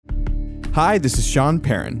Hi, this is Sean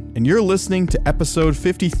Perrin, and you're listening to episode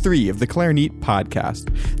 53 of the Clarinet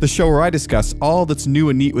podcast, the show where I discuss all that's new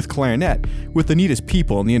and neat with clarinet with the neatest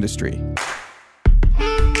people in the industry.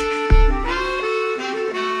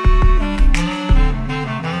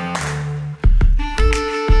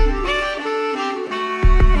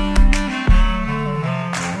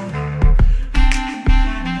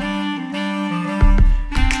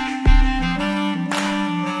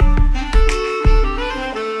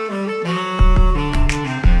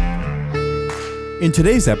 In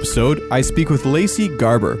today's episode, I speak with Lacy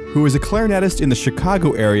Garbar, who is a clarinetist in the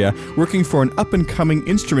Chicago area working for an up-and-coming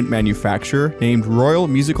instrument manufacturer named Royal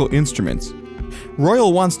Musical Instruments.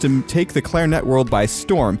 Royal wants to take the clarinet world by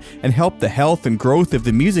storm and help the health and growth of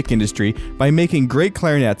the music industry by making great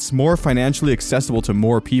clarinets more financially accessible to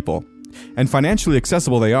more people. And financially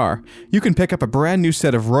accessible they are. You can pick up a brand new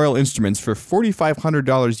set of Royal instruments for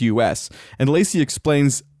 $4,500 US, and Lacy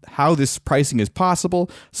explains how this pricing is possible,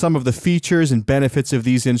 some of the features and benefits of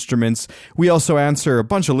these instruments. We also answer a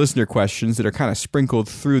bunch of listener questions that are kind of sprinkled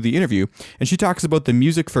through the interview, and she talks about the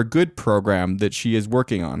Music for Good program that she is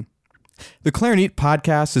working on. The Clarinet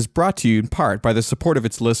podcast is brought to you in part by the support of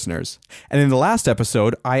its listeners. And in the last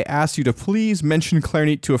episode, I asked you to please mention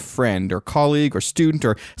Clarinet to a friend or colleague or student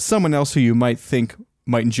or someone else who you might think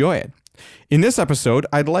might enjoy it. In this episode,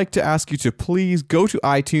 I'd like to ask you to please go to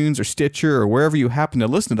iTunes or Stitcher or wherever you happen to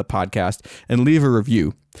listen to the podcast and leave a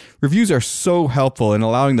review. Reviews are so helpful in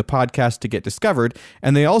allowing the podcast to get discovered,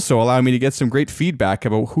 and they also allow me to get some great feedback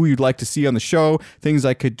about who you'd like to see on the show, things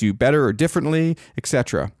I could do better or differently,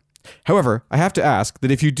 etc. However, I have to ask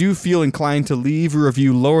that if you do feel inclined to leave a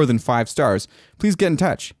review lower than 5 stars, please get in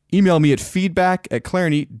touch. Email me at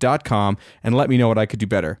feedback@clarinet.com and let me know what I could do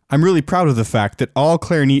better. I'm really proud of the fact that all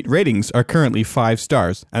Clarinet ratings are currently 5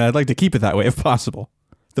 stars, and I'd like to keep it that way if possible.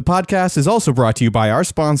 The podcast is also brought to you by our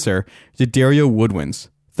sponsor, D'Addario Woodwinds.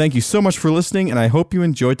 Thank you so much for listening, and I hope you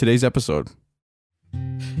enjoyed today's episode.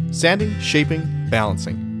 Sanding, shaping,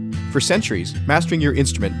 balancing. For centuries, mastering your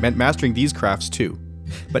instrument meant mastering these crafts too.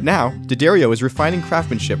 But now, D'Addario is refining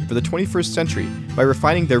craftsmanship for the 21st century by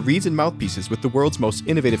refining their reeds and mouthpieces with the world's most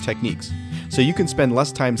innovative techniques, so you can spend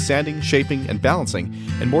less time sanding, shaping, and balancing,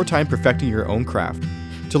 and more time perfecting your own craft.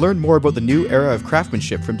 To learn more about the new era of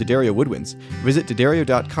craftsmanship from D'Addario Woodwinds, visit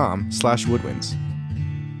D'Addario.com/woodwinds.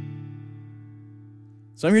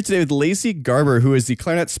 So I'm here today with Lacy Garbar, who is the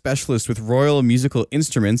clarinet specialist with Royal Musical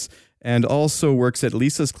Instruments and also works at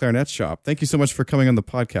Lisa's Clarinet Shop. Thank you so much for coming on the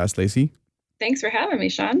podcast, Lacy. Thanks for having me,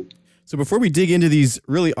 Sean. So before we dig into these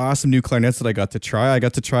really awesome new clarinets that I got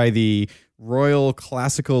to try the Royal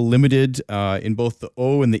Classical Limited in both the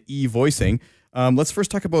O and the E voicing. Let's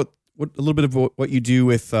first talk about a little bit of what you do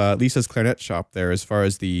with Lisa's Clarinet Shop there as far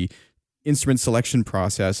as the instrument selection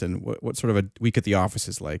process and what sort of a week at the office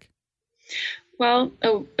is like. Well,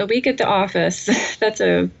 a week at the office, that's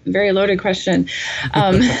a very loaded question.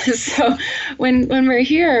 So when we're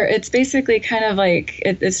here, it's basically kind of like,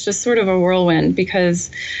 it's just sort of a whirlwind because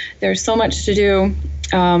there's so much to do.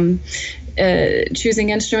 Choosing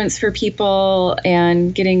instruments for people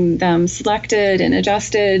and getting them selected and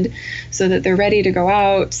adjusted so that they're ready to go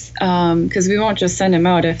out. Because we won't just send them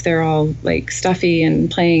out if they're all like stuffy and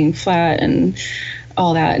playing flat and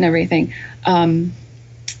all that and everything.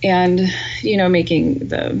 And, making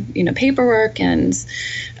the, paperwork and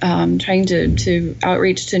trying to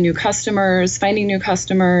outreach to new customers, finding new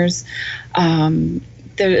customers. There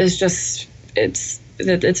is just, it's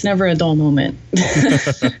never a dull moment.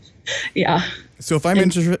 Yeah. So if I'm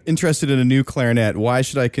interested in a new clarinet, why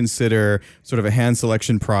should I consider sort of a hand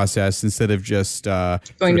selection process instead of just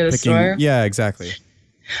going to the store? Yeah, exactly.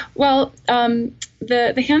 Well,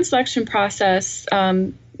 the hand selection process,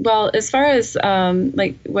 well, as far as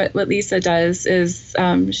like what Lisa does is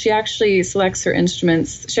she actually selects her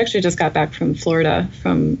instruments. She actually just got back from Florida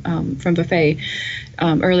from Buffet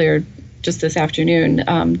earlier, just this afternoon,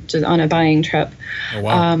 just on a buying trip. Oh,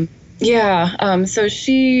 wow. So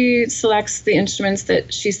she selects the instruments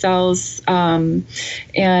that she sells, and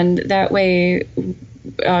that way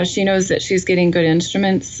she knows that she's getting good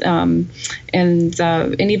instruments, and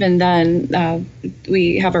even then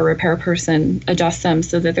we have a repair person adjust them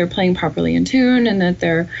so that they're playing properly in tune and that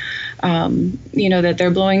they're that they're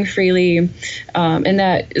blowing freely, and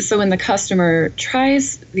that so when the customer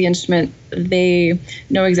tries the instrument, they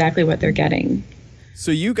know exactly what they're getting. So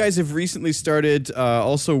you guys have recently started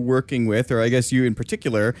also working with, or I guess you in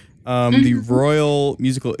particular, the Royal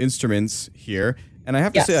Musical Instruments here. And I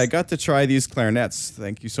have to say, I got to try these clarinets.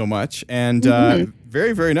 Thank you so much. And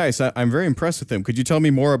very, very nice. I'm very impressed with them. Could you tell me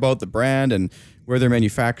more about the brand and where they're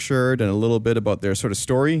manufactured and a little bit about their sort of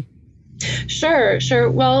story? Sure, sure.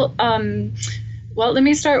 Well, let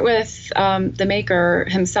me start with the maker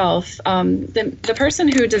himself. The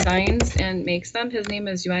person who designs and makes them, his name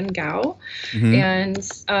is Yuan Gao. Hmm. And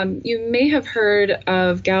you may have heard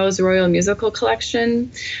of Gao's Royal Musical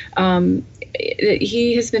Collection.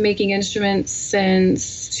 He has been making instruments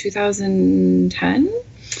since 2010.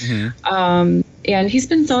 And he's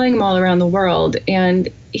been selling them all around the world. And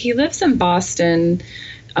he lives in Boston,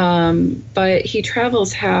 but he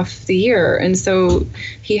travels half the year. And so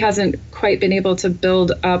he hasn't quite been able to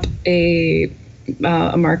build up a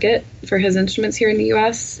market for his instruments here in the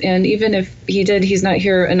U.S. And even if he did, he's not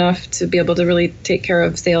here enough to be able to really take care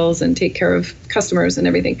of sales and take care of customers and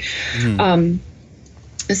everything.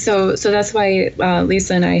 So that's why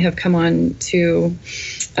Lisa and I have come on to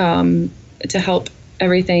help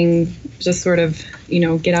everything just sort of,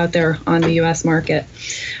 get out there on the U.S. market.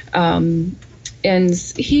 And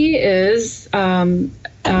he is from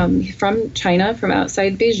China, from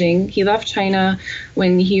outside Beijing. He left China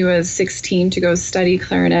when he was 16 to go study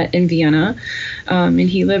clarinet in Vienna. And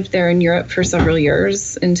he lived there in Europe for several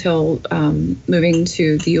years until moving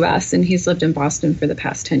to the U.S. And he's lived in Boston for the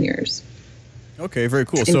past 10 years. Okay, very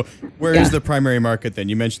cool. So where is the primary market then?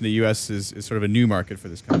 You mentioned the U.S. is sort of a new market for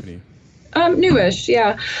this company. Newish,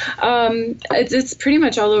 yeah. It's pretty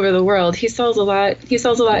much all over the world. He sells a lot. He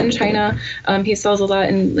sells a lot in China. He sells a lot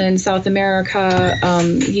in South America.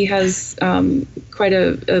 He has quite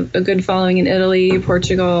a good following in Italy,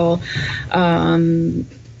 Portugal. Where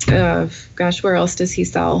else does he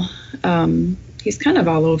sell? He's kind of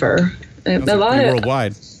all over. A lot of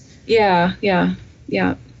worldwide. Yeah.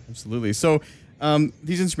 Absolutely. So.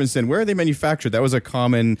 These instruments then, where are they manufactured? That was a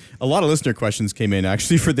lot of listener questions came in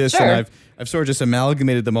actually for this, Sure. and I've sort of just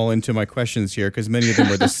amalgamated them all into my questions here because many of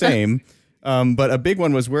them are the same. But a big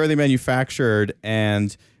one was, where are they manufactured,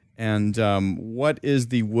 and what is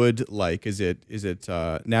the wood like? Is it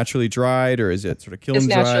naturally dried, or is it sort of kiln dried?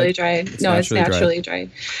 It's naturally dried. It's naturally dried.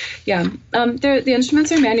 Yeah. The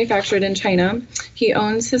instruments are manufactured in China. He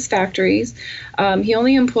owns his factories. He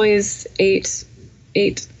only employs eight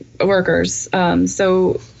workers.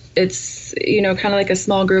 So it's, kind of like a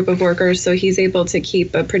small group of workers. So he's able to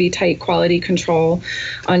keep a pretty tight quality control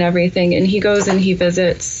on everything. And he goes and he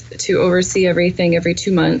visits to oversee everything every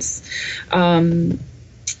 2 months. The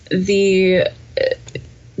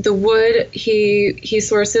wood, he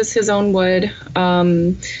sources his own wood.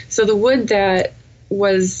 So the wood that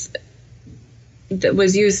was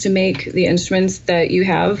used to make the instruments that you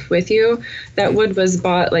have with you, that wood was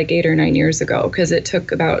bought like 8 or 9 years ago, because it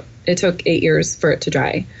took 8 years for it to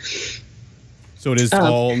dry. So it is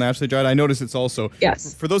all naturally dried. I notice it's also,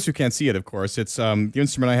 yes. For those who can't see it, of course, it's the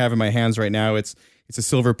instrument I have in my hands right now. It's a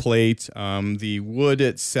silver plate. The wood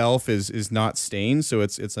itself is not stained, so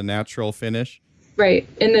it's a natural finish. Right,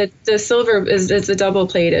 and the silver it's a double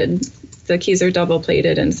plated. The keys are double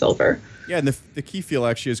plated in silver. Yeah, and the key feel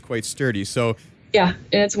actually is quite sturdy. So. Yeah,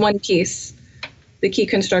 and it's one piece. The key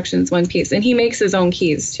construction is one piece. And he makes his own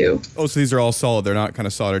keys, too. Oh, so these are all solid. They're not kind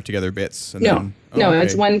of soldered together bits. Okay.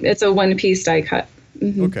 It's a one-piece die cut.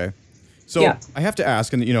 Mm-hmm. Okay. So I have to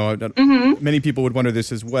ask, and many people would wonder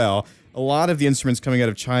this as well. A lot of the instruments coming out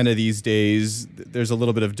of China these days, there's a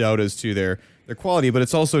little bit of doubt as to their quality, but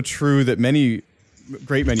it's also true that many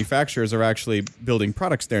great manufacturers are actually building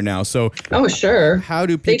products there now. So, sure. How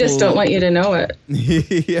do people? They just don't want you to know it.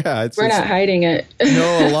 Yeah, we're not hiding it.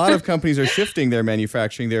 No, a lot of companies are shifting their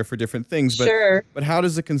manufacturing there for different things. But, sure. But how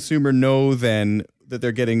does the consumer know then that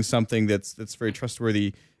they're getting something that's very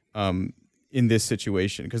trustworthy in this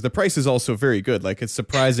situation? Because the price is also very good. Like, it's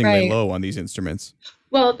surprisingly low on these instruments.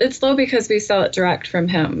 Well, it's low because we sell it direct from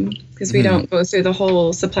him, because we don't go through the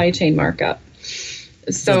whole supply chain markup.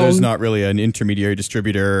 So there's not really an intermediary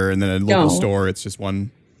distributor and then a local store. It's just one.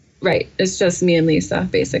 Right. It's just me and Lisa,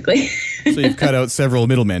 basically. So you've cut out several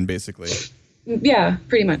middlemen, basically. Yeah,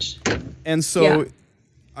 pretty much. And so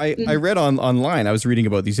I read online, I was reading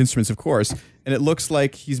about these instruments, of course, and it looks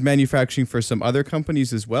like he's manufacturing for some other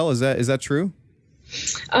companies as well. Is that true?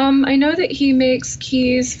 I know that he makes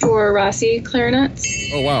keys for Lacy Clarinets.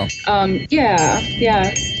 Oh, wow.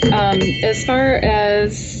 As far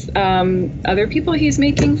as other people he's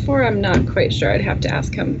making for, I'm not quite sure. I'd have to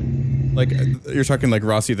ask him. Like, you're talking like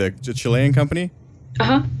Rossi, the Chilean company?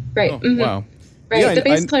 Uh-huh, right. Oh, mm-hmm. Wow. Right, yeah, the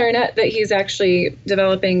bass clarinet that he's actually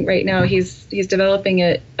developing right now, he's developing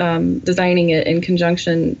it, designing it in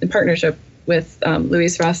partnership with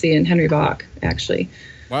Louis Rossi and Henry Bach, actually.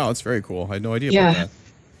 Wow, that's very cool. I had no idea about that.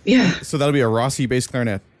 Yeah. So that'll be a Rossi bass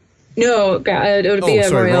clarinet. No, it would be a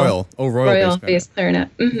Royal. Oh, Royal bass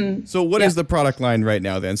clarinet. Mm-hmm. So what is the product line right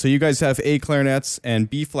now then? So you guys have A clarinets and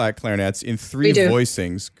B flat clarinets in 3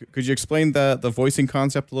 voicings. Could you explain the voicing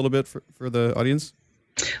concept a little bit for the audience?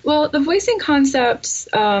 Well, the voicing concept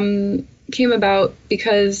came about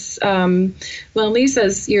because in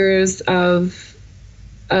Lisa's years of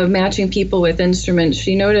matching people with instruments,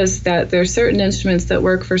 she noticed that there are certain instruments that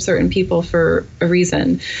work for certain people for a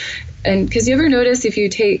reason. And because you ever notice if you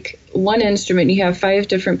take one instrument and you have 5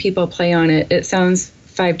 different people play on it, it sounds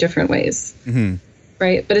 5 different ways,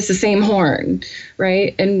 right? But it's the same horn,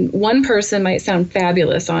 right? And one person might sound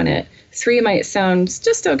fabulous on it. 3 might sound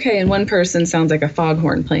just okay, and one person sounds like a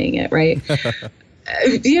foghorn playing it, right?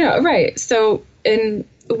 Right. So, and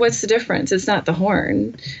what's the difference? It's not the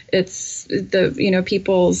horn. It's the,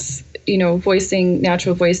 people's, voicing,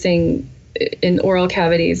 natural voicing in oral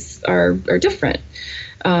cavities are different.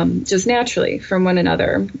 Just naturally from one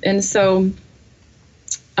another. And so,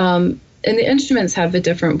 and the instruments have a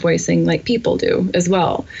different voicing like people do as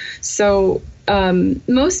well. So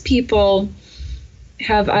most people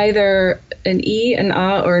have either an E, an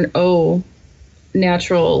A, or an O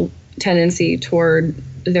natural tendency toward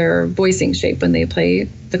their voicing shape when they play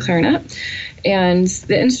the clarinet. And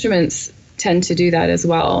the instruments tend to do that as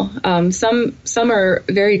well. Some are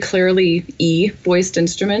very clearly E voiced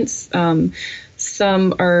instruments.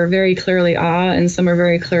 Some are very clearly A, and some are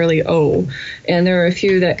very clearly O. And there are a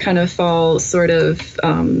few that kind of fall sort of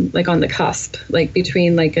like on the cusp, like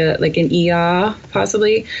between like an E-A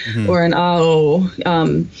possibly, or an A-O.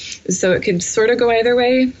 So it could sort of go either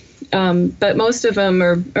way. But most of them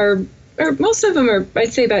are,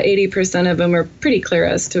 I'd say about 80% of them are pretty clear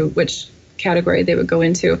as to which category they would go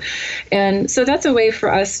into. And so that's a way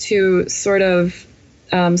for us to sort of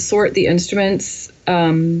sort the instruments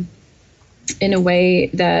in a way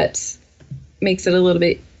that makes it a little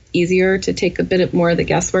bit easier to take a bit more of the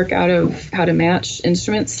guesswork out of how to match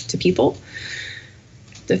instruments to people.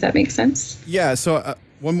 Does that make sense? Yeah. So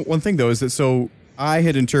one thing though is that so I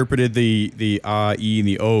had interpreted the A, E, and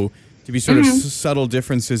the O to be sort of subtle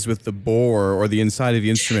differences with the bore or the inside of the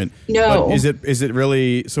instrument. No. But is it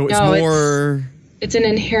really? So it's more. It's an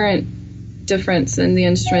inherent difference in the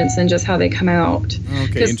instruments and just how they come out.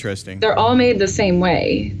 Okay, interesting. They're all made the same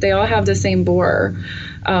way. They all have the same bore.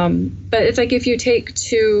 But it's like if you take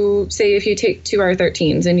two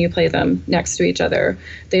R13s and you play them next to each other,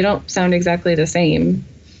 they don't sound exactly the same.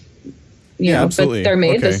 You know, absolutely. But they're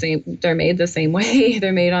made the same. They're made the same way.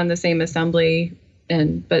 They're made on the same assembly,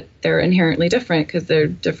 but they're inherently different because they're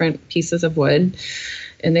different pieces of wood,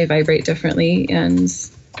 and they vibrate differently, and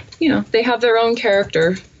they have their own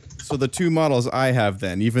character. So the 2 models I have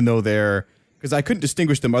then, even though they're, because I couldn't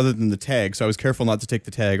distinguish them other than the tag, so I was careful not to take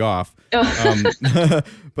the tag off.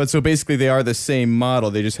 But so basically they are the same model,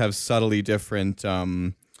 they just have subtly different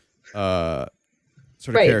sort of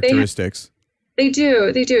characteristics. They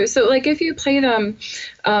do. So like if you play them,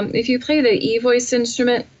 if you play the E-voiced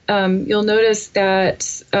instrument, you'll notice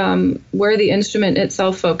that where the instrument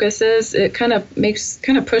itself focuses, it kind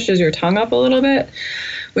of pushes your tongue up a little bit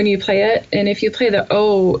when you play it. And if you play the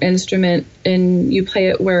O instrument and you play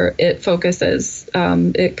it where it focuses,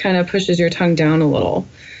 it kind of pushes your tongue down a little.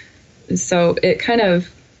 So it kind of,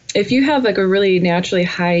 if you have like a really naturally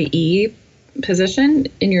high E position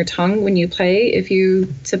in your tongue when you play, if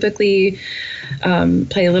you typically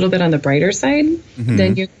play a little bit on the brighter side,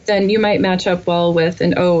 then you might match up well with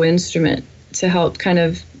an O instrument to help kind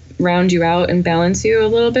of round you out and balance you a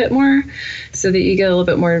little bit more, so that you get a little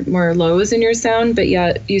bit more lows in your sound, but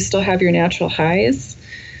yet you still have your natural highs,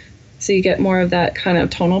 so you get more of that kind of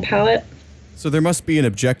tonal palette. So there must be an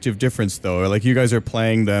objective difference though, like you guys are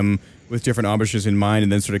playing them with different emboucures in mind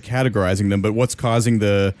and then sort of categorizing them, but what's causing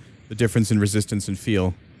the difference in resistance and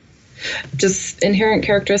feel? Just inherent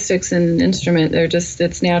characteristics in an instrument.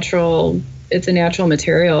 It's natural. It's a natural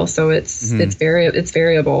material, so it's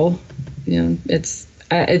variable.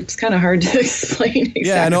 It's kind of hard to explain exactly.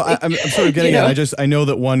 Yeah, I know. I'm sort of getting it. I know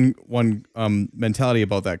that one mentality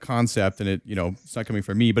about that concept, and it's not coming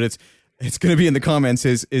from me, but it's going to be in the comments.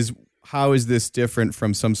 Is how is this different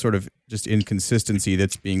from some sort of just inconsistency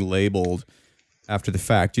that's being labeled after the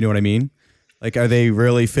fact? You know what I mean? Like, are they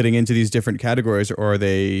really fitting into these different categories, or are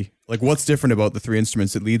they like what's different about the 3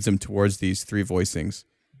 instruments that leads them towards these 3 voicings?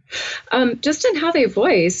 Just in how they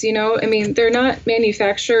voice, I mean, they're not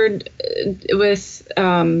manufactured with,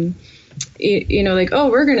 like, oh,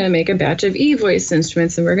 we're going to make a batch of E voice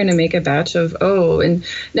instruments and we're going to make a batch of O. And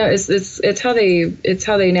no, it's how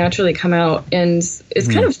they naturally come out. And it's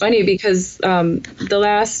kind of funny because the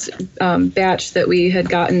last batch that we had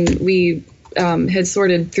gotten, we had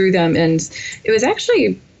sorted through them, and it was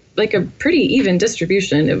actually like a pretty even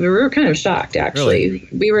distribution. We were kind of shocked, actually. Really?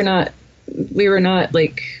 We were not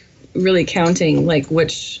like really counting like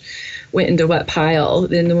which went into what pile.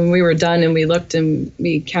 And when we were done and we looked and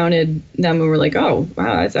we counted them and we're like, oh,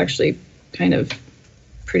 wow, that's actually kind of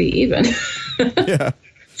pretty even. Yeah.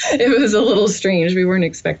 It was a little strange. We weren't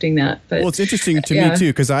expecting that. But well, it's interesting to me too,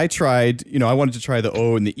 because I tried, I wanted to try the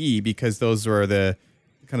O and the E because those were the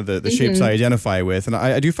kind of the shapes I identify with. And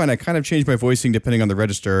I do find I kind of change my voicing depending on the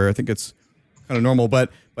register. I think it's kind of normal, but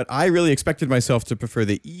I really expected myself to prefer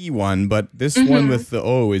the E one, but this one with the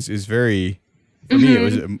O is very, for me,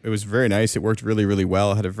 it was very nice. It worked really, really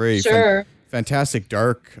well. It had a very fantastic,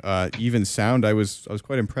 dark, even sound. I was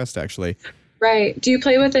quite impressed, actually. Right. Do you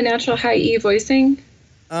play with the natural high E voicing?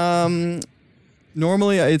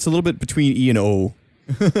 Normally it's a little bit between E and O.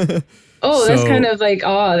 Oh, that's kind of like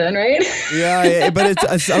awe then, right? Yeah, but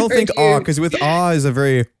I don't think awe, because with awe is a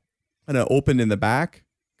very kind of open in the back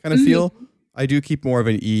kind of feel. I do keep more of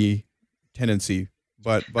an E tendency,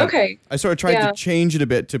 but okay. I sort of tried to change it a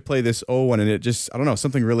bit to play this O one, and it just, I don't know,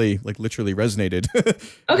 something really like literally resonated.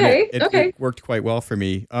 Okay, it worked quite well for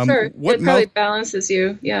me. Sure, it probably balances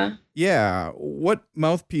you, yeah. Yeah, what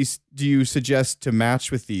mouthpiece do you suggest to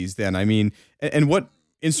match with these then? I mean, and what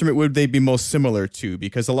instrument would they be most similar to?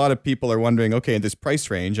 Because a lot of people are wondering, okay, in this price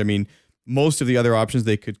range, I mean, most of the other options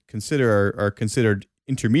they could consider are considered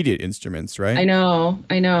intermediate instruments, right? I know.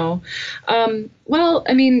 Well,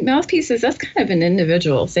 I mean, mouthpieces, that's kind of an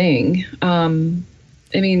individual thing. I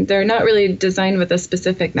mean, they're not really designed with a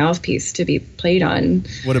specific mouthpiece to be played on.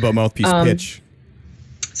 What about mouthpiece pitch?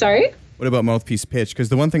 Sorry? What about mouthpiece pitch? Because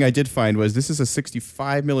the one thing I did find was this is a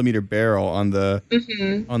 65 millimeter barrel on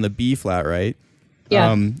the B flat, right?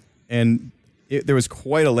 Yeah. And there was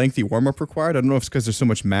quite a lengthy warm-up required. I don't know if it's because there's so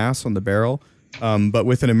much mass on the barrel. But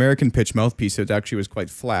with an American pitch mouthpiece, it actually was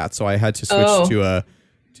quite flat, so I had to switch to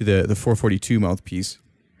the 442 mouthpiece.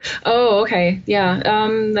 Oh, okay, yeah.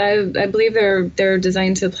 I believe they're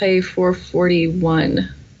designed to play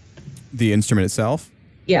 441. The instrument itself?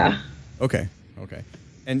 Yeah. Okay.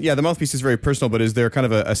 And yeah, the mouthpiece is very personal, but is there kind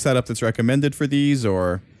of a setup that's recommended for these,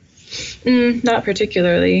 or? Not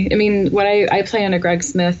particularly. I mean, I play on a Greg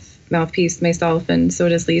Smith mouthpiece myself, and so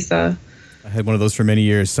does Lisa. I had one of those for many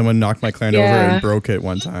years. Someone knocked my clarinet over and broke it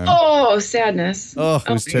one time. Oh, sadness. Oh, it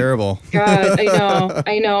was terrible. God,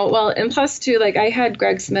 I know. Well, and plus too, like I had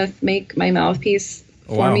Greg Smith make my mouthpiece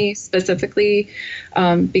for me specifically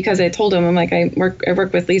because I told him, I'm like, I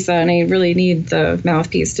work with Lisa and I really need the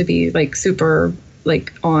mouthpiece to be like super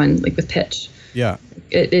like on, like with pitch. Yeah.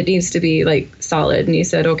 It needs to be like solid. And he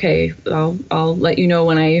said, okay, I'll let you know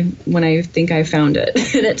when I think I found it.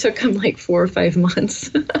 And it took him like 4 or 5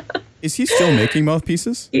 months. Is he still making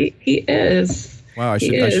mouthpieces? He is. Wow, I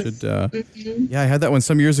should. Yeah, I had that one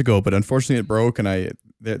some years ago, but unfortunately it broke, and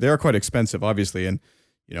they are quite expensive, obviously, and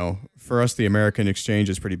for us the American exchange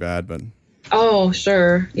is pretty bad, but. Oh,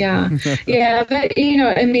 sure, yeah, yeah, but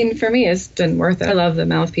I mean, for me, it's been worth it. I love the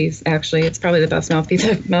mouthpiece. Actually, it's probably the best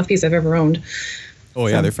mouthpiece I've ever owned. Oh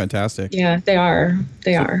yeah, they're fantastic. Yeah, they are.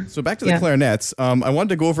 So back to the clarinets. I wanted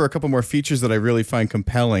to go over a couple more features that I really find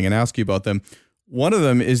compelling and ask you about them. One of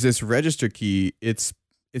them is this register key. It's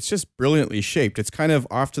just brilliantly shaped. It's kind of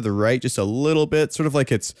off to the right just a little bit, sort of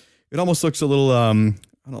like it almost looks a little I don't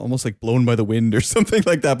know, almost like blown by the wind or something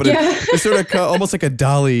like that. But it's sort of almost like a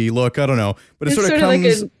dolly look. I don't know, but it sort of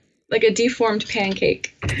comes like a deformed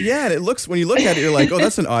pancake. Yeah, and it looks, when you look at it, you're like, oh,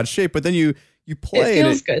 that's an odd shape. But then you play it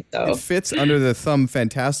feels good though. It fits under the thumb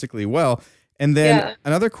fantastically well. And then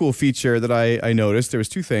another cool feature that I noticed, there was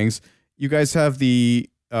 2 things. You guys have the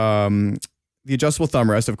adjustable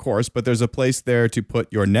thumb rest, of course, but there's a place there to put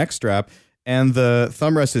your neck strap, and the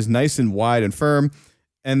thumb rest is nice and wide and firm.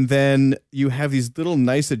 And then you have these little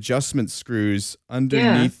nice adjustment screws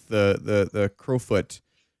underneath the crowfoot.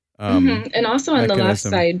 And also on the left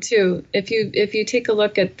side too. If you take a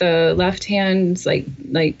look at the left hand, like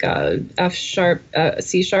F sharp,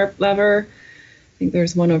 C sharp lever, I think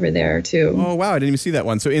there's one over there too. Oh wow, I didn't even see that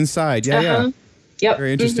one. So inside, yeah. Yep.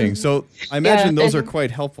 Very interesting. So I imagine those are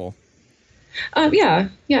quite helpful. Yeah,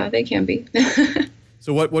 they can be.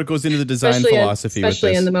 So what goes into the design philosophy with this?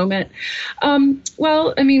 Especially in the moment.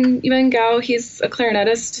 Well, I mean, Yuan Gao, he's a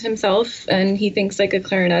clarinetist himself, and he thinks like a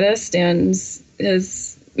clarinetist and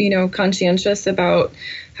is, conscientious about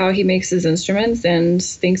how he makes his instruments and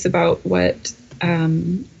thinks about what,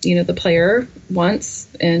 the player wants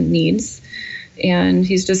and needs. And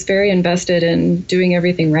he's just very invested in doing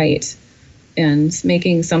everything right and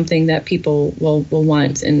making something that people will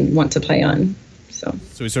want and want to play on. So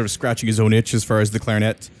he's sort of scratching his own itch as far as the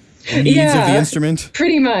clarinet needs of the instrument?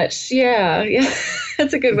 Pretty much, yeah.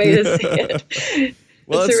 That's a good way to say it.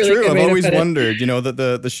 Well, That's it's a really true. good I've way to always put it. wondered,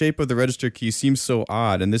 that the shape of the register key seems so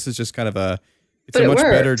odd, and this is just kind of it's But a it much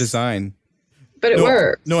better works. design. But it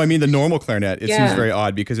works. No, I mean the normal clarinet. It seems Yeah. very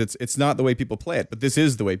odd because it's not the way people play it, but this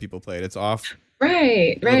is the way people play it. It's off,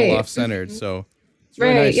 Right, a little right. off-centered, so it's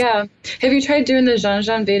really Right, nice. yeah. Have you tried doing the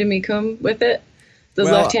Jean-Jean Vedemikum with it? The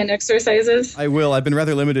Well, left-hand exercises? I will. I've been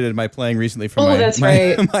rather limited in my playing recently from that's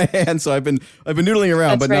my right. my hand, so I've been noodling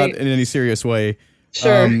around, That's but right. not in any serious way.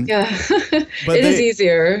 Sure, yeah. but It is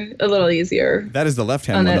easier, a little easier. That is the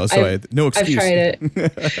left-hand on one, it. though, so no excuse. I've tried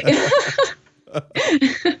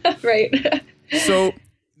it. Right. So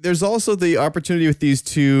there's also the opportunity with these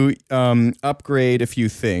to upgrade a few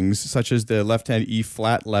things, such as the left-hand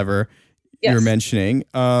E-flat lever Yes. you're mentioning.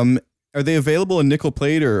 Are they available in nickel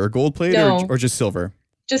plate or gold plate No. or just silver?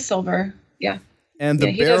 Just silver, yeah. And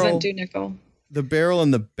the He barrel, doesn't do nickel. the barrel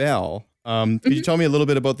and the bell. Could you tell me a little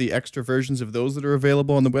bit about the extra versions of those that are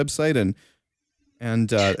available on the website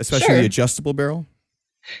and especially Sure. the adjustable barrel?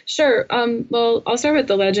 Sure. Well, I'll start with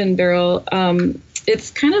the Legend barrel.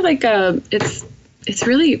 It's kind of like it's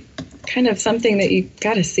really kind of something that you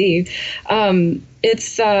got to see.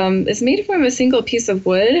 It's made from a single piece of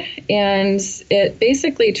wood, and it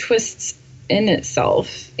basically twists in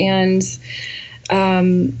itself. And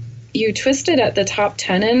you twist it at the top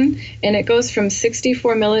tenon, and it goes from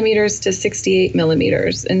 64 millimeters to 68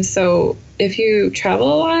 millimeters. And so if you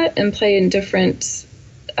travel a lot and play in different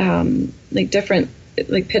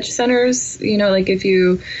pitch centers, like if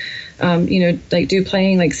you, do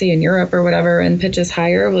playing, like say in Europe or whatever, and pitch is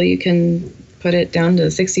higher, well, you can put it down to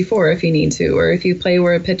 64 if you need to. Or if you play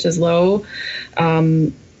where a pitch is low,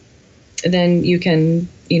 then you can,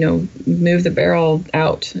 move the barrel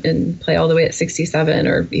out and play all the way at 67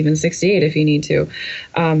 or even 68 if you need to.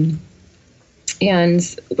 And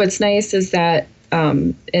what's nice is that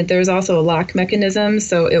there's also a lock mechanism,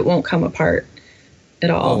 so it won't come apart at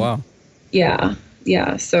all. Oh, wow. Yeah.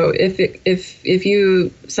 Yeah. So if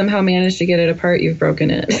you somehow manage to get it apart, you've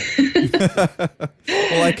broken it.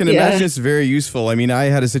 Well, I can imagine it's very useful. I mean, I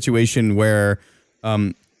had a situation where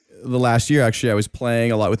the last year, actually, I was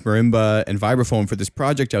playing a lot with marimba and vibraphone for this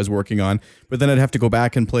project I was working on, but then I'd have to go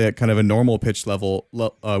back and play at kind of a normal pitch level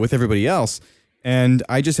with everybody else. And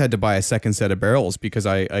I just had to buy a second set of barrels because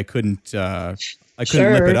I couldn't lip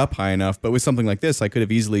it up high enough. But with something like this, I could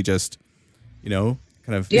have easily just, kind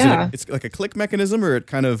of, it's like a click mechanism, or it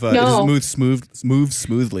kind of it just moves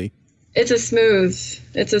smoothly. It's a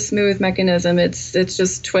smooth mechanism. It's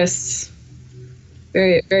just twists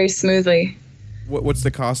very, very smoothly. What's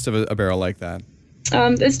the cost of a barrel like that?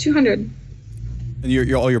 It's $200.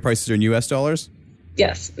 And all your prices are in US dollars?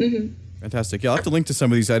 Yes. Mm-hmm. Fantastic. Yeah, I'll have to link to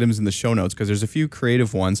some of these items in the show notes because there's a few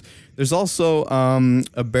creative ones. There's also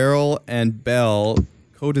a barrel and bell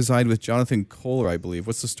co-designed with Jonathan Kohler, I believe.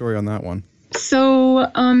 What's the story on that one?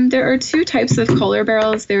 So there are two types of Kohler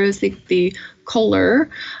barrels. There is the Kohler,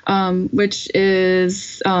 which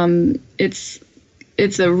is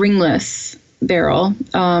it's a ringless barrel.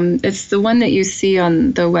 It's the one that you see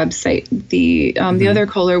on the website. The other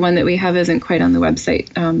Kohler one that we have isn't quite on the website.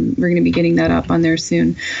 We're going to be getting that up on there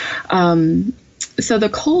soon. So the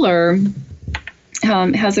Kohler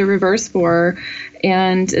has a reverse bore,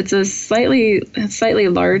 and it's a slightly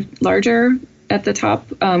larger at the top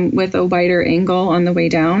with a wider angle on the way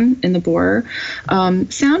down in the bore.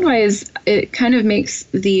 Sound-wise, it kind of makes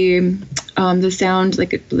the sound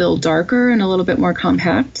like a little darker and a little bit more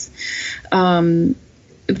compact.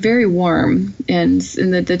 Very warm, and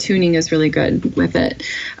the tuning is really good with it.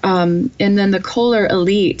 And then the Kohler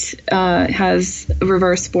Elite has a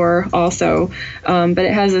reverse bore also, but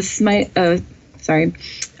it has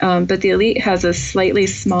but the Elite has a slightly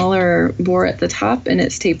smaller bore at the top, and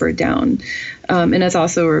it's tapered down. And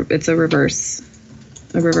it's a reverse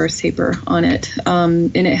taper on it.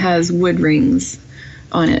 And it has wood rings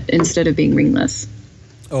on it instead of being ringless.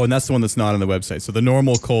 Oh, and that's the one that's not on the website. So the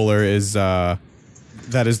normal Kohler is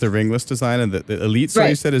that is the ringless design, and the Elite, so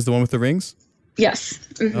you said, is the one with the rings? Yes.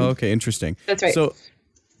 Mm-hmm. Oh, okay, interesting. That's right. So,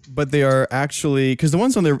 but they are actually, because the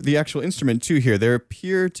ones on the actual instrument too here, they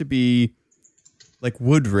appear to be like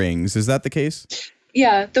wood rings. Is that the case?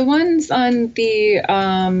 Yeah, the ones on the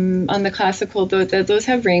classical, those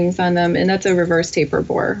have rings on them, and that's a reverse taper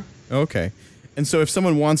bore. Okay. And so if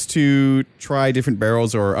someone wants to try different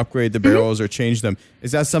barrels or upgrade the barrels or change them,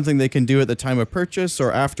 is that something they can do at the time of purchase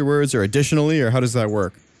or afterwards or additionally, or how does that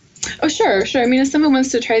work? Oh, sure. I mean, if someone wants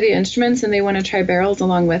to try the instruments and they want to try barrels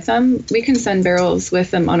along with them, we can send barrels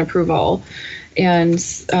with them on approval, and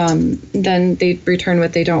then they return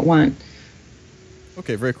what they don't want.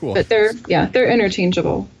 Okay, very cool. But they're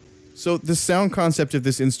interchangeable. So the sound concept of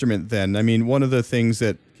this instrument then, I mean, one of the things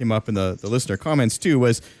that came up in the listener comments too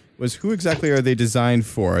was who exactly are they designed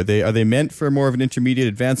for? Are they meant for more of an intermediate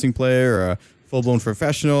advancing player or a full-blown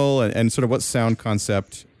professional? And sort of what sound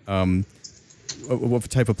concept, what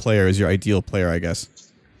type of player is your ideal player, I guess?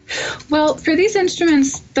 Well, for these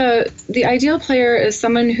instruments, the ideal player is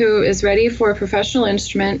someone who is ready for a professional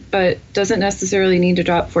instrument, but doesn't necessarily need to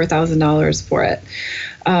drop $4,000 for it.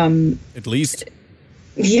 At least.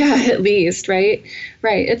 Yeah, at least, right?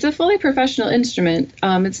 Right. It's a fully professional instrument.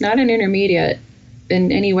 It's not an intermediate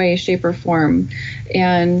in any way, shape, or form.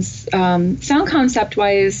 And sound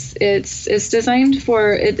concept-wise, it's designed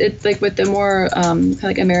for it's like with the more kind of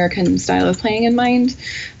like American style of playing in mind,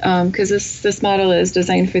 because this model is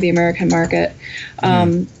designed for the American market,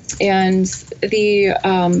 and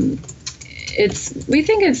we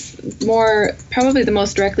think it's more probably the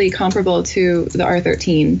most directly comparable to the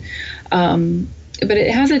R13. But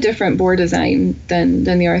it has a different bore design than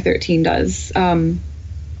the R13 does.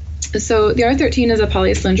 So the R13 is a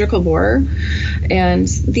polycylindrical bore, and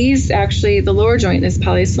these actually, the lower joint is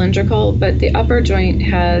polycylindrical, but the upper joint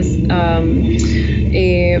has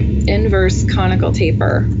a inverse conical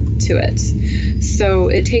taper to it. So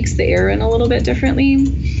it takes the air in a little bit differently.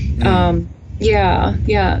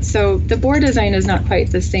 Yeah. So the bore design is not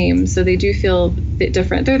quite the same, so they do feel a bit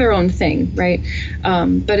different. They're their own thing, right?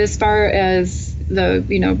 But as far as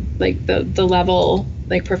the level,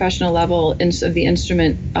 like professional level of the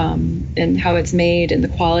instrument, and how it's made and the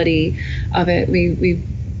quality of it,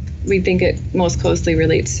 we think it most closely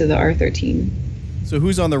relates to the R13. So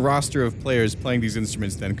who's on the roster of players playing these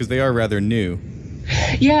instruments then? Because they are rather new.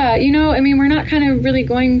 Yeah, we're not kind of really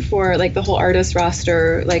going for like the whole artist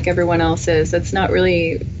roster like everyone else is. That's not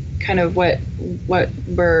really kind of what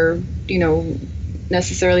we're,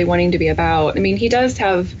 necessarily wanting to be about. I mean, he does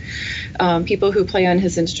have people who play on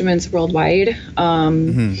his instruments worldwide,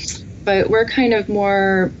 but we're kind of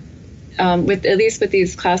more, with at least with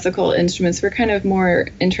these classical instruments, we're kind of more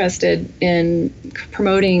interested in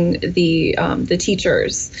promoting the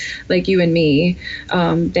teachers like you and me,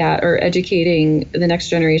 that are educating the next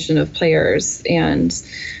generation of players, and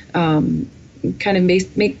kind of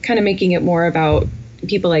making it more about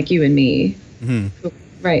people like you and me.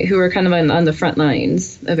 Right, who are kind of on the front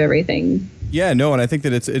lines of everything. Yeah, no, and I think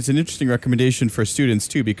that it's an interesting recommendation for students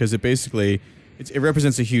too, because it basically it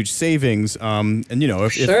represents a huge savings. And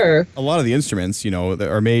if a lot of the instruments that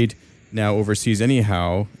are made now overseas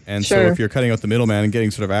anyhow, and so if you're cutting out the middleman and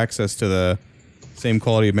getting sort of access to the same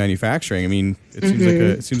quality of manufacturing, I mean,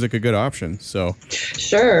 it seems like a good option. So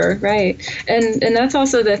sure, right, and that's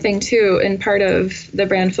also the thing too. And part of the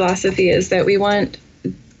brand philosophy is that we want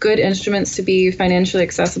good instruments to be financially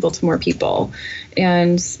accessible to more people.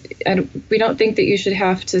 And we don't think that you should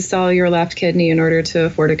have to sell your left kidney in order to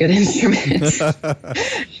afford a good instrument.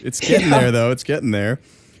 It's getting there, though. It's getting there.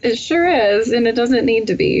 It sure is, and it doesn't need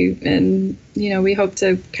to be. And, we hope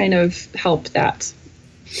to kind of help that.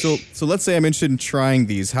 So let's say I'm interested in trying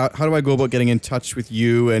these. How do I go about getting in touch with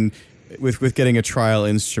you and with getting a trial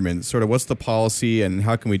instrument? Sort of what's the policy and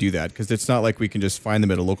how can we do that? Because it's not like we can just find them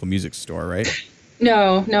at a local music store, right?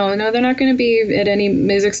 No, they're not going to be at any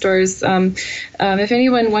music stores. If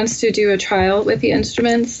anyone wants to do a trial with the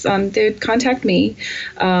instruments, they'd contact me,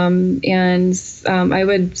 and I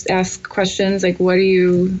would ask questions like, do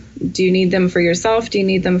you need them for yourself? Do you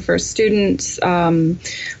need them for students?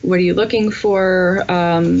 What are you looking for?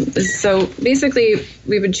 So basically,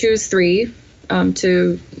 we would choose three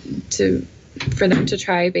for them to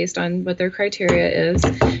try based on what their criteria is,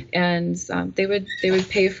 and they would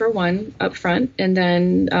pay for one up front, and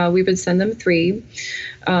then we would send them three,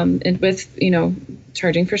 and with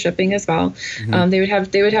charging for shipping as well. They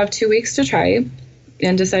would have 2 weeks to try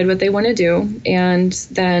and decide what they want to do, and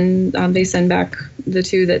then they send back the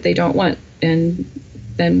two that they don't want, and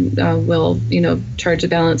then we'll charge a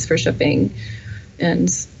balance for shipping, and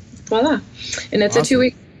voila. And it's awesome. A 2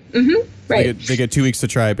 week. Right. They get 2 weeks to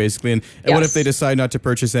try, basically. And yes. What if they decide not to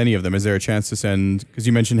purchase any of them? Is there a chance to send, because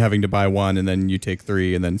you mentioned having to buy one and then you take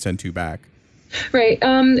three and then send two back? Right.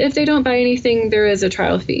 If they don't buy anything, there is a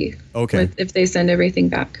trial fee. Okay. If they send everything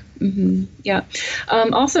back. Yeah.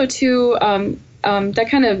 Also, too, that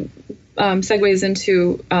kind of segues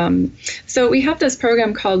into, so we have this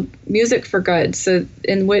program called Music for Good, so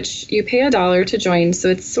in which you pay $1 to join. So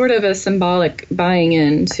it's sort of a symbolic buying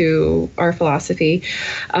into our philosophy.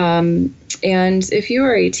 And if you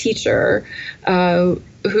are a teacher,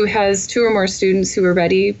 who has 2 or more students who are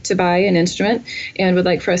ready to buy an instrument and would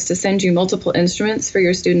like for us to send you multiple instruments for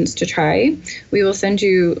your students to try, we will send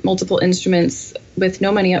you multiple instruments with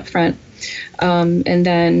no money up front. And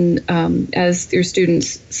then as your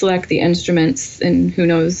students select the instruments, and who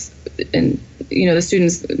knows, and the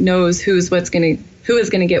students knows who is going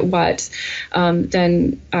to get what,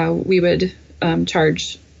 then we would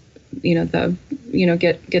charge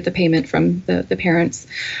get the payment from the parents,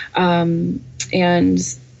 and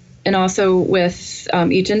also with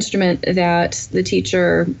each instrument that the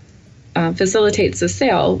teacher facilitates the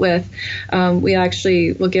sale with, we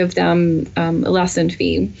actually will give them a lesson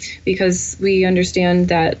fee, because we understand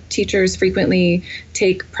that teachers frequently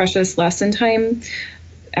take precious lesson time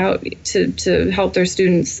out to help their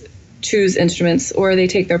students choose instruments, or they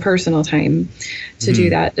take their personal time to do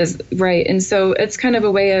that. Right. And so it's kind of a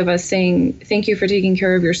way of us saying, thank you for taking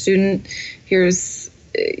care of your student. Here's,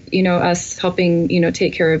 us helping,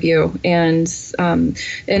 take care of you. And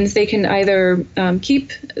they can either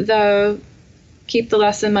keep the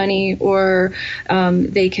lesson money, or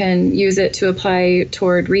they can use it to apply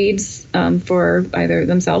toward reeds for either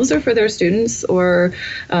themselves or for their students, or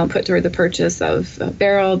put toward the purchase of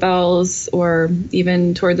barrel bells, or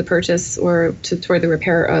even toward the purchase or toward the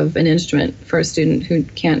repair of an instrument for a student who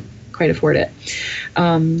can't quite afford it.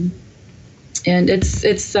 And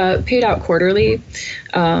it's paid out quarterly,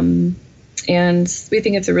 and we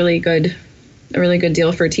think it's a really good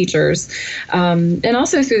deal for teachers. And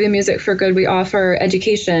also through the Music for Good, we offer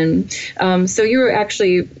education. So you were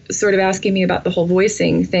actually sort of asking me about the whole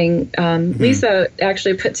voicing thing. Lisa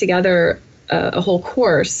actually put together a whole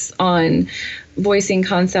course on voicing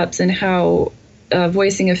concepts and how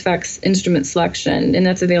voicing affects instrument selection, and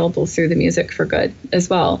that's available through the Music for Good as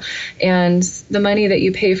well. And the money that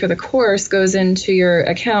you pay for the course goes into your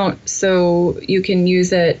account, so you can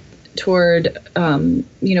use it toward,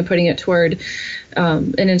 putting it toward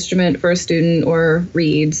an instrument for a student, or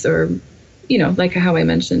reeds, or, like how I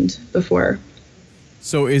mentioned before.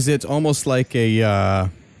 So is it almost like I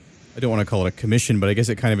don't want to call it a commission, but I guess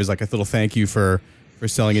it kind of is like a little thank you for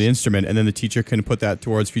selling an instrument, and then the teacher can put that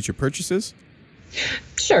towards future purchases?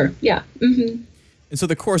 Sure. Yeah. Mm-hmm. And so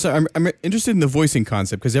the course, I'm interested in the voicing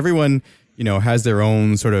concept, because everyone, has their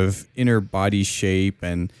own sort of inner body shape,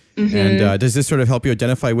 and does this sort of help you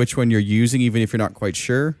identify which one you're using, even if you're not quite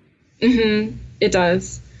sure? Mm-hmm. It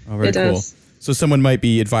does. Oh, very cool. Does. So someone might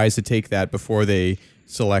be advised to take that before they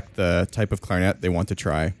select the type of clarinet they want to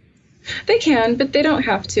try. They can, but they don't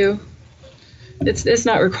have to. It's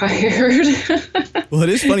not required. Well, it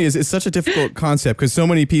is funny. It's such a difficult concept, because so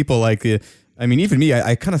many people even me,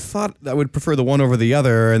 I kind of thought I would prefer the one over the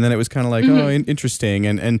other, and then it was kind of like, interesting,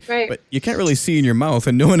 and right. But you can't really see in your mouth,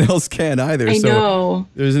 and no one else can either. I know.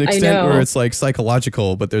 There's an extent where it's like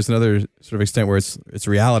psychological, but there's another sort of extent where it's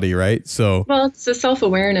reality, right? So it's a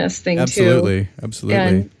self-awareness thing too. Absolutely.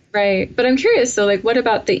 And, right. But I'm curious, so what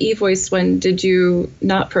about the e-voiced one did you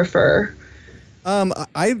not prefer?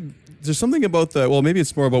 There's something about maybe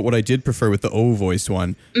it's more about what I did prefer with the O-voiced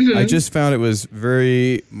one. Mm-hmm. I just found it was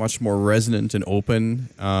very much more resonant and open.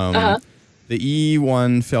 The E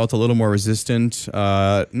one felt a little more resistant,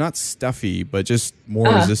 not stuffy, but just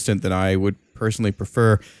more resistant than I would personally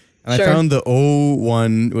prefer. And Sure. I found the O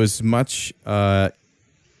one was much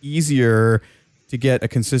easier to get a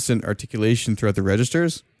consistent articulation throughout the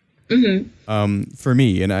registers. Mm-hmm. For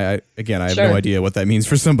me, and I have Sure. no idea what that means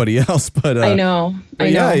for somebody else, but I know.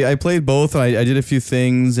 I played both, and I did a few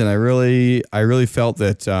things, and I really felt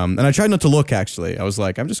that, and I tried not to look, actually. I was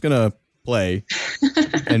like, I'm just gonna play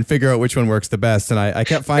and figure out which one works the best, and I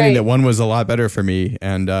kept finding that one was a lot better for me,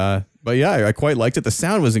 and but yeah, I quite liked it. The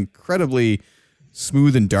sound was incredibly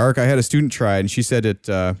smooth and dark. I had a student try, and she said it,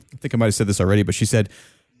 I think I might have said this already, but she said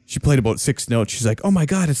she played about 6 notes. She's like, oh my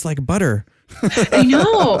God, it's like butter. I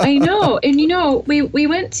know. And we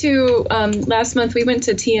went to last month. We went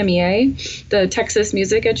to TMEA, the Texas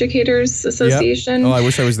Music Educators Association. Yep. Oh, I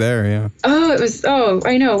wish I was there. Yeah. Oh, it was. Oh,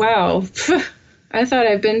 I know. Wow. I thought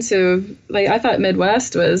I've been to I thought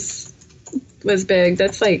Midwest was big.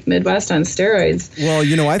 That's like Midwest on steroids. Well,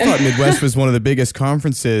 I thought Midwest was one of the biggest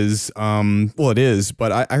conferences. Well, it is,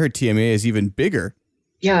 but I heard TMEA is even bigger.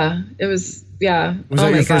 Yeah, it was. Yeah. Was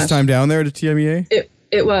that your first time down there to TMEA?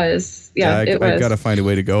 It was. Yeah, it was. I got to find a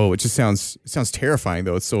way to go. It just sounds terrifying,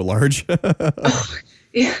 though. It's so large.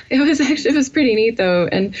 Yeah, it was pretty neat, though.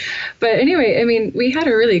 But anyway, I mean, we had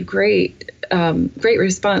a really great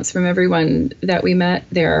response from everyone that we met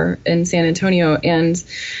there in San Antonio, and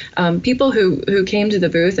people who came to the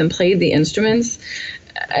booth and played the instruments.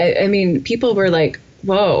 I mean, people were like,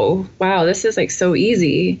 "Whoa, wow, this is like so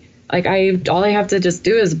easy." like all I have to just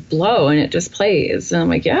do is blow and it just plays. And I'm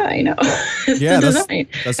like, yeah, I know. Yeah, that's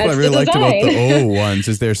what I really liked about the O ones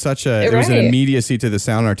is there's there was an immediacy to the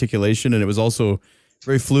sound and articulation, and it was also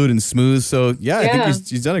very fluid and smooth. So yeah, I think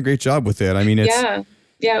he's done a great job with it. I mean, it's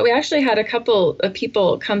yeah. We actually had a couple of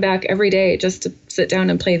people come back every day just to sit down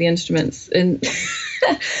and play the instruments. And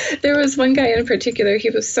there was one guy in particular.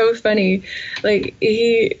 He was so funny. Like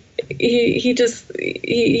he'd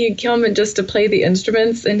come in just to play the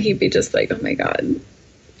instruments, and he'd be just like, oh my God.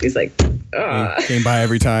 He's like, came by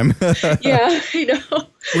every time. Yeah, I know.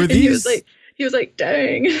 Were these? He was like,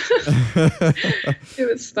 dang. It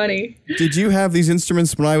was funny. Did you have these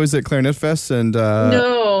instruments when I was at Clarinet Fest and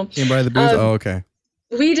no came by the booth? Okay.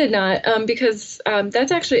 We did not, because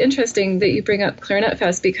that's actually interesting that you bring up Clarinet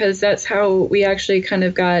Fest, because that's how we actually kind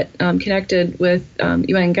of got connected with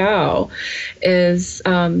Yuan Gao. Did you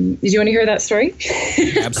want to hear that story?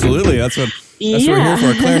 Absolutely. That's what we're here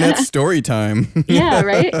for, clarinet story time. Yeah,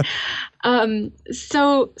 right?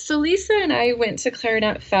 So Lisa and I went to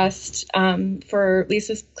Clarinet Fest for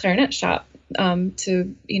Lisa's clarinet shop. For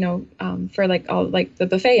all the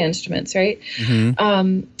buffet instruments, right?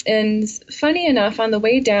 Mm-hmm. And funny enough, on the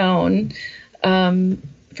way down from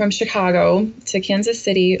Chicago to Kansas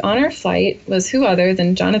City on our flight was who other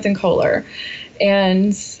than Jonathan Kohler.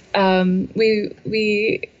 And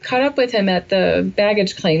we caught up with him at the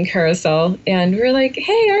baggage claim carousel, and we were like,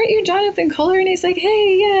 hey, aren't you Jonathan Kohler? And he's like,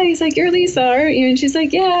 hey, yeah. He's like, you're Lisa, aren't you? And she's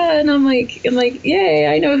like, yeah. And I'm like, yay,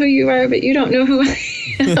 I know who you are, but you don't know who I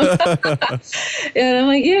am. And I'm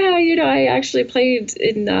like, yeah, I actually played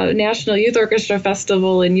in National Youth Orchestra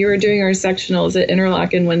Festival, and you were doing our sectionals at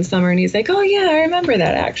Interlochen one summer. And he's like, oh yeah, I remember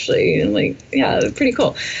that actually. And I'm like, yeah, pretty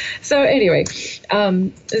cool. So anyway,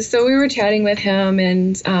 so we were chatting with him,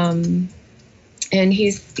 and he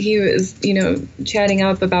was, chatting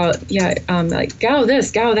up about, like Gao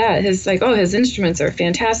this, Gao that. His instruments are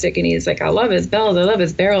fantastic. And he's like, I love his bells, I love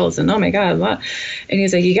his barrels, and oh my God. And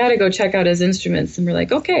he's like, you got to go check out his instruments. And we're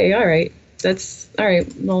like, okay, all right. That's all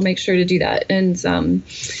right. We'll make sure to do that. And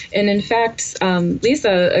in fact,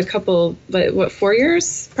 Lisa, a couple, 4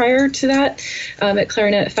 years prior to that, at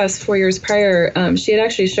Clarinet Fest, 4 years prior, she had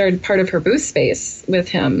actually shared part of her booth space with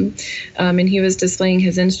him, and he was displaying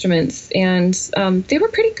his instruments, and they were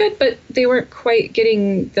pretty good, but they weren't quite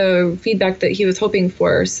getting the feedback that he was hoping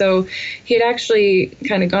for. So he had actually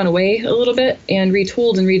kind of gone away a little bit and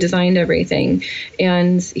retooled and redesigned everything,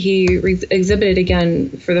 and he exhibited again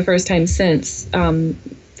for the first time since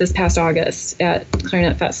this past August at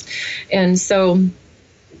Clarinet Fest. And so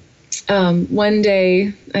one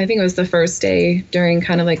day, I think it was the first day during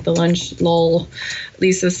kind of like the lunch lull,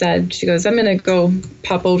 Lisa said, she goes, I'm going to go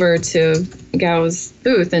pop over to Gao's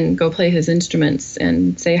booth and go play his instruments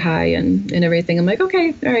and say hi and everything. I'm like,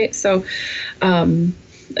 okay, all right. So an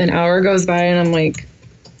hour goes by and I'm like,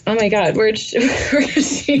 oh my God, where is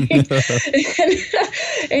she?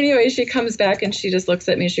 Anyway, she comes back and she just looks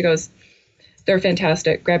at me. She goes, they're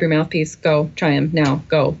fantastic. Grab your mouthpiece. Go. Try them now.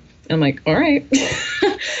 Go. I'm like, all right.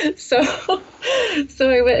 So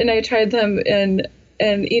I went and I tried them, and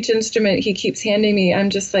each instrument he keeps handing me,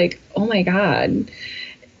 I'm just like, oh my God.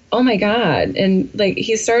 And like,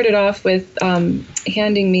 he started off with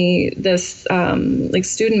handing me this like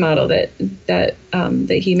student model that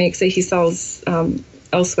he makes, that he sells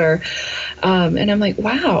elsewhere. And I'm like,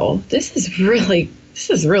 wow, this is really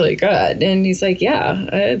good. And he's like,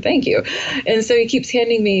 yeah, thank you. And so he keeps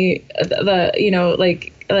handing me the,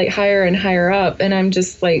 like higher and higher up. And I'm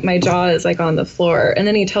just like, my jaw is like on the floor. And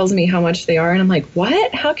then he tells me how much they are. And I'm like,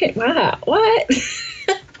 what? What?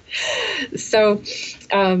 So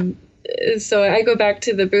I go back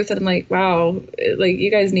to the booth and I'm like, wow, like you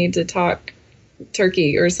guys need to talk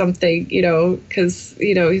turkey or something, because,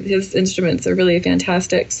 his instruments are really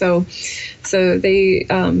fantastic. So they,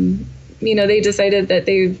 they decided that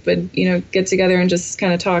they would, get together and just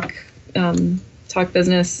kind of talk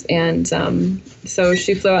business. And so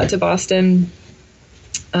she flew out to Boston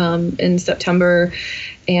in September,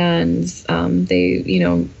 and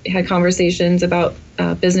they, had conversations about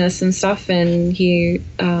business and stuff. And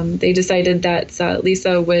they decided that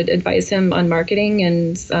Lisa would advise him on marketing,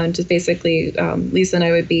 and just basically Lisa and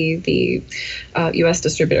I would be the U.S.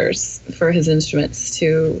 distributors for his instruments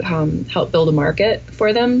to help build a market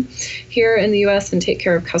for them here in the U.S. and take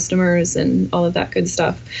care of customers and all of that good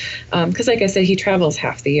stuff. Because like I said, he travels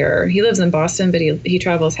half the year. He lives in Boston, but he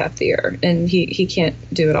travels half the year, and he can't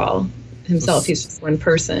do it all himself. He's just one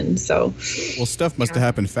person. So well, stuff must have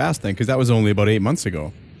happened fast then, because that was only about 8 months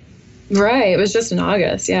ago. Right. It was just in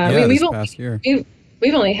August. Yeah. This past year.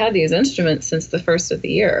 We've only had these instruments since the first of the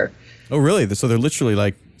year. Oh, really? So they're literally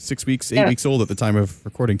like 6 weeks, 8 weeks old at the time of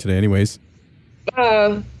recording today anyways.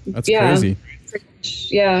 That's crazy.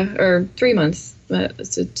 Yeah, or 3 months. Well,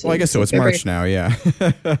 I guess so. It's March now, yeah.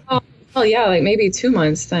 Well, yeah, like maybe 2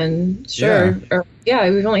 months then. Sure. Yeah.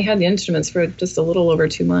 Or we've only had the instruments for just a little over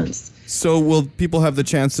 2 months. So will people have the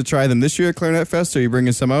chance to try them this year at Clarinet Fest? Are you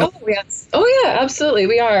bringing some out? Oh, yes. Oh, yeah, absolutely.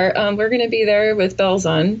 We are. We're going to be there with bells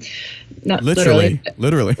on. Not literally. Oh,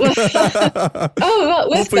 well,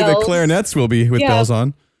 with hopefully bells. The clarinets will be with bells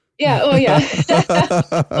on. Yeah. Oh, yeah.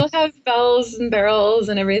 We'll have bells and barrels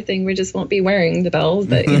and everything. We just won't be wearing the bells,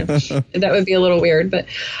 but that would be a little weird. But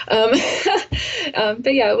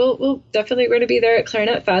yeah, we'll definitely, we're going to be there at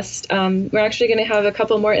Clarinet Fest. We're actually going to have a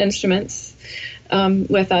couple more instruments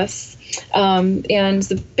with us. And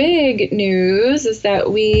the big news is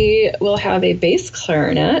that we will have a bass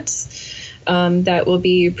clarinet that will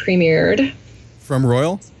be premiered. From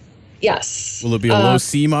Royal? Yes. Will it be a low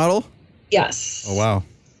C model? Yes. Oh, wow.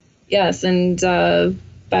 Yes, and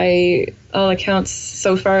by all accounts,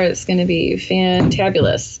 so far it's going to be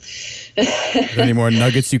fantabulous. Are there any more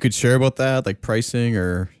nuggets you could share about that, like pricing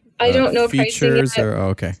or I don't know features? Pricing yet.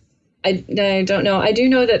 Okay. I don't know. I do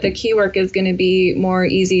know that the keywork is going to be more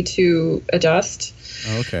easy to adjust.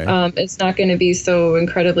 Okay. It's not going to be so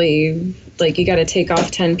incredibly, like, you got to take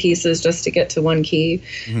off 10 pieces just to get to one key.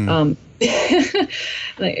 Mm-hmm.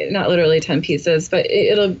 Like, not literally 10 pieces, but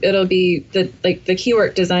it'll be the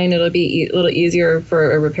keywork design. It'll be a little easier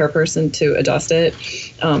for a repair person to adjust it.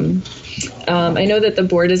 I know that the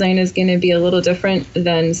board design is going to be a little different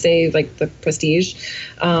than, say, like the Prestige,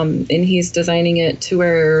 and he's designing it to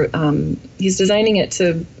where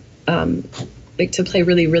to play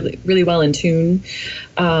really, really, really well in tune.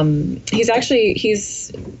 He's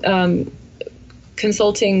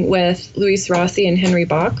consulting with Luis Rossi and Henry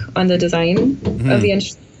Bach on the design of the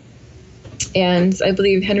instrument. And I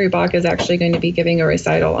believe Henry Bach is actually going to be giving a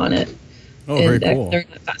recital on it. Oh, very cool.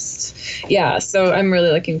 Yeah, so I'm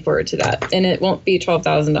really looking forward to that. And it won't be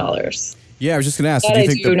 $12,000. Yeah, I was just going to ask. That I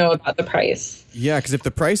do know about the price. Yeah, because if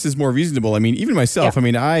the price is more reasonable, I mean, even myself, I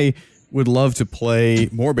mean, I would love to play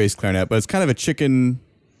more bass clarinet, but it's kind of a chicken...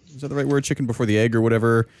 Is that the right word? Chicken before the egg or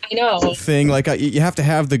whatever. I know. Thing. Like, you have to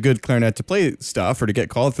have the good clarinet to play stuff or to get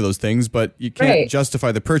called for those things, but you can't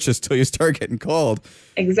justify the purchase till you start getting called.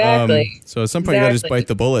 Exactly. So at some point you gotta just bite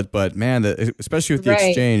the bullet. But man, especially with the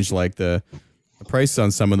exchange, like the price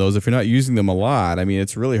on some of those, if you're not using them a lot, I mean,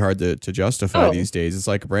 it's really hard to justify these days. It's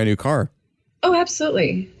like a brand new car. Oh,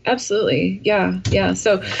 absolutely. Absolutely. Yeah.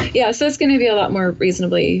 So it's going to be a lot more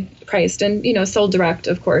reasonably priced and, sold direct,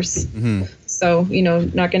 of course. Mm-hmm. So,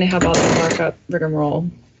 not going to have all that markup rigmarole.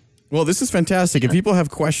 Well, this is fantastic. If people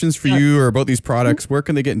have questions for you or about these products, where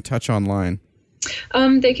can they get in touch online?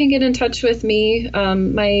 They can get in touch with me.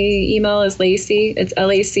 My email is Lacy. It's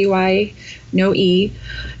Lacy, no E,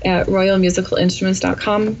 at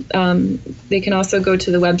royalmusicalinstruments.com. They can also go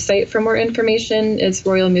to the website for more information. It's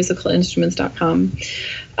royalmusicalinstruments.com.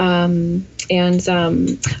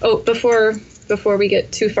 Before we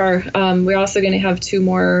get too far, we're also going to have 2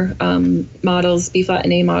 more models, B flat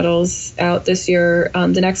and A models, out this year.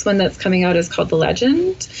 The next one that's coming out is called the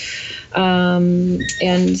Legend. And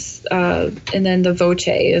then the Voce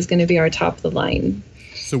is going to be our top of the line.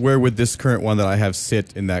 So where would this current one that I have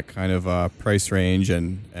sit in that kind of price range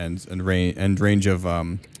and range of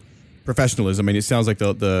professionalism? I mean, it sounds like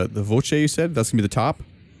the Voce you said, that's going to be the top?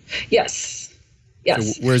 Yes. So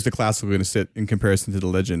where's the classical going to sit in comparison to the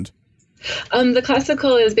Legend? The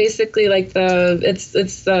classical is basically like it's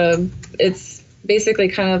basically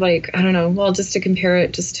kind of like, I don't know, well, just to compare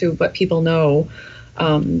it just to what people know.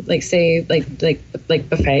 Like say like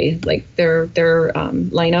Buffet, like their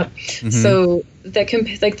lineup. Mm-hmm. So that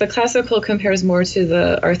like the classical compares more to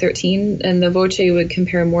the R13, and the Voce would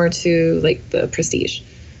compare more to like the Prestige.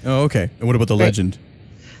 Oh, okay. And what about the Legend?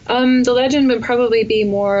 The Legend would probably be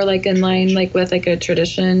more like in line like with like a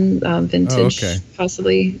tradition, vintage,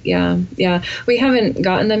 possibly. Yeah. We haven't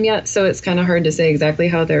gotten them yet, so it's kind of hard to say exactly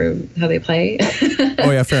how they play. Oh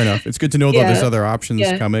yeah, fair enough. It's good to know that there's other options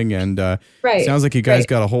coming, and sounds like you guys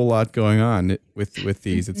got a whole lot going on with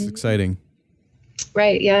these. It's exciting.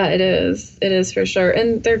 Right. Yeah, it is. It is for sure,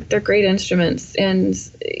 and they're great instruments, and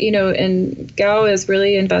and Gao is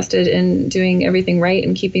really invested in doing everything right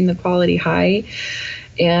and keeping the quality high.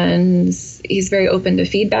 And he's very open to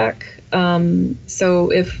feedback.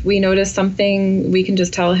 So if we notice something, we can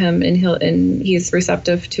just tell him, and he's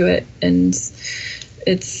receptive to it. And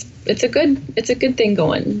it's a good thing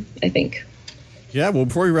going, I think. Yeah. Well,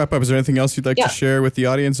 before we wrap up, is there anything else you'd like to share with the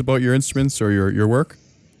audience about your instruments or your work?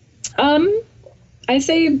 I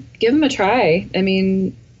say give them a try. I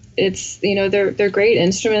mean, it's, they're great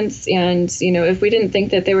instruments, and if we didn't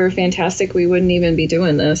think that they were fantastic, we wouldn't even be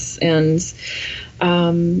doing this. And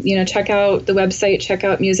check out the website, check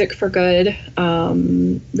out Music for Good,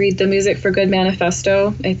 read the Music for Good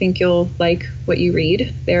manifesto. I think you'll like what you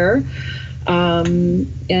read there. And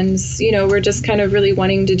we're just kind of really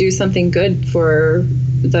wanting to do something good for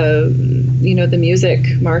the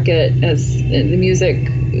music market, as the music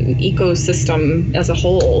ecosystem as a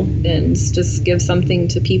whole, and just give something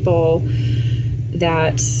to people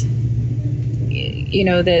that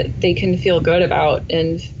that they can feel good about,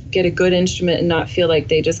 and get a good instrument and not feel like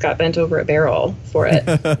they just got bent over a barrel for it.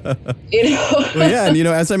 Well, yeah, and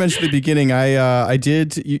as I mentioned at the beginning,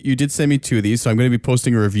 you did send me 2 of these, so I'm going to be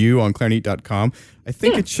posting a review on clarinet.com. I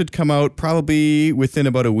think it should come out probably within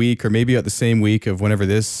about a week, or maybe at the same week of whenever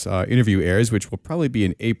this interview airs, which will probably be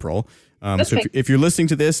in April. So if you're listening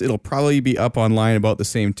to this, it'll probably be up online about the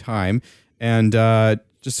same time. And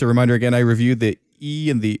just a reminder again, I reviewed the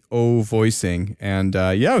E and the O voicing, and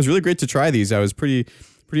it was really great to try these. I was pretty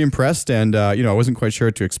impressed, and I wasn't quite sure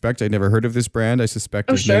what to expect. I'd never heard of this brand. I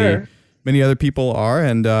suspect many other people are,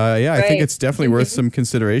 and I think it's definitely worth some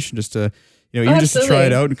consideration, just to just to try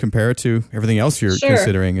it out and compare it to everything else you're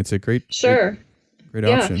considering. It's a great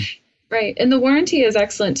option. Right, and the warranty is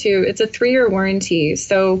excellent too. It's a 3-year warranty.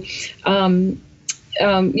 So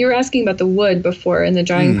you were asking about the wood before in the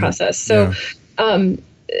drying process. So. Yeah.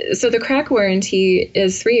 So the crack warranty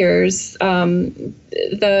is 3 years.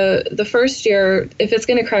 The first year, if it's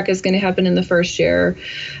going to crack, is going to happen in the first year.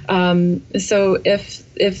 So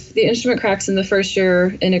if the instrument cracks in the first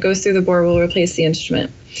year and it goes through the bore, we'll replace the instrument.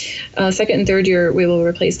 Second and third year, we will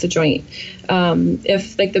replace the joint.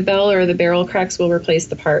 If like the bell or the barrel cracks, we'll replace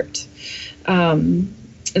the part. But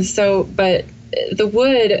the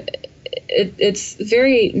wood, it's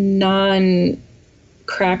very non-crack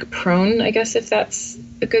prone, I guess, if that's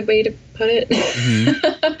a good way to put it.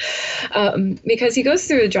 Mm-hmm. Because he goes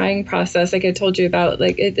through a drying process, like I told you about.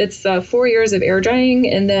 Like it's 4 years of air drying,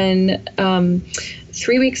 and then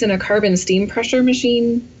 3 weeks in a carbon steam pressure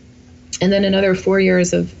machine, and then another 4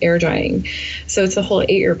 years of air drying. So it's a whole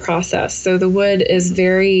 8-year process. So the wood is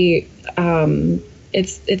very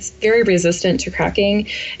it's very resistant to cracking.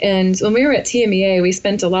 And when we were at TMEA, we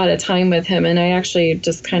spent a lot of time with him, and I actually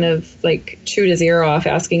just kind of like chewed his ear off,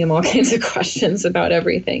 asking him all kinds of questions about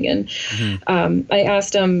everything. And I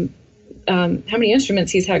asked him how many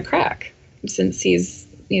instruments he's had crack since he's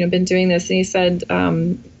been doing this, and he said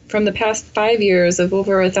from the past 5 years of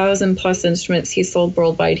over 1,000+ instruments he's sold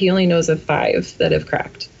worldwide, he only knows of 5 that have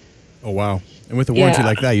cracked. Oh wow! And with a warranty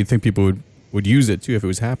like that, you'd think people would use it too if it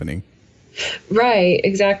was happening. Right,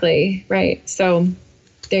 exactly. Right. So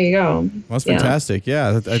there you go. Well, that's fantastic.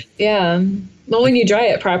 Yeah. Well, when you dry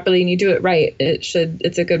it properly and you do it right, it's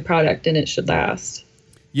a good product and it should last.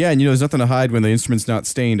 Yeah. And there's nothing to hide when the instrument's not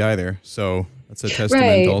stained either. So that's a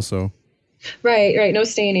testament also. Right. No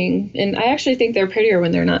staining. And I actually think they're prettier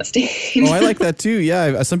when they're not stained. Oh, I like that too.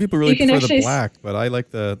 Yeah. Some people really prefer the black, but I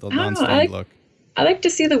like the non-stained look. I like to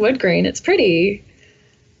see the wood grain. It's pretty.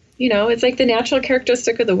 It's like the natural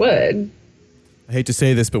characteristic of the wood. I hate to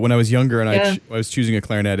say this, but when I was younger and I was choosing a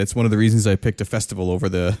clarinet, it's one of the reasons I picked a Festival over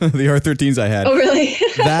the R13s I had. Oh, really?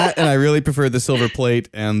 That, and I really preferred the silver plate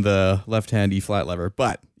and the left-hand E-flat lever.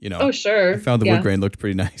 But, oh, sure. I found the wood grain looked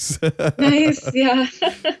pretty nice. Nice, yeah.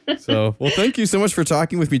 So, well, thank you so much for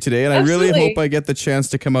talking with me today. And Absolutely. I really hope I get the chance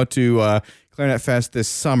to come out to Clarinet Fest this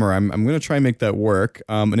summer. I'm going to try and make that work.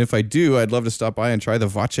 And if I do, I'd love to stop by and try the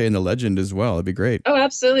Voce and the Legend as well. It'd be great. Oh,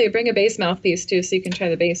 absolutely. Bring a bass mouthpiece too, so you can try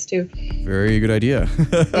the bass too. Very good idea.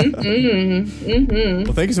 Well,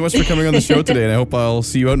 thank you so much for coming on the show today, and I hope I'll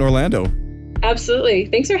see you out in Orlando. Absolutely.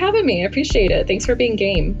 Thanks for having me. I appreciate it. Thanks for being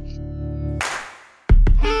game.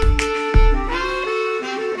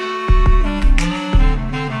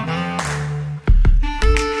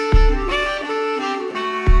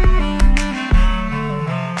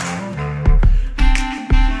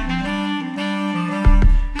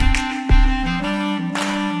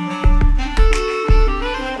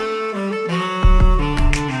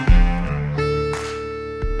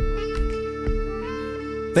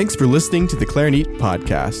 Thanks for listening to the Clarinet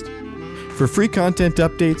Podcast. For free content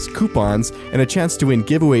updates, coupons, and a chance to win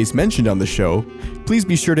giveaways mentioned on the show, please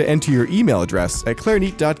be sure to enter your email address at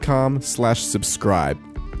clarinet.com/subscribe.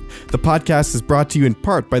 The podcast is brought to you in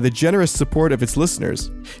part by the generous support of its listeners.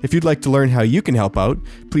 If you'd like to learn how you can help out,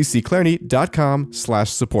 please see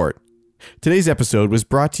clarinet.com/support. Today's episode was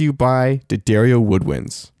brought to you by D'Addario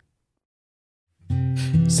Woodwinds.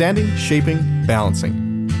 Sanding, shaping, balancing.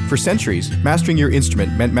 For centuries, mastering your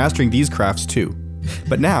instrument meant mastering these crafts too.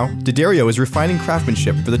 But now, D'Addario is refining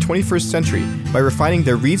craftsmanship for the 21st century by refining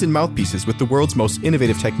their reeds and mouthpieces with the world's most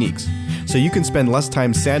innovative techniques, so you can spend less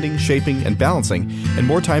time sanding, shaping, and balancing, and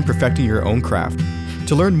more time perfecting your own craft.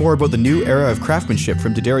 To learn more about the new era of craftsmanship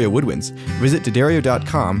from D'Addario Woodwinds, visit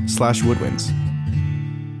D'Addario.com/woodwinds.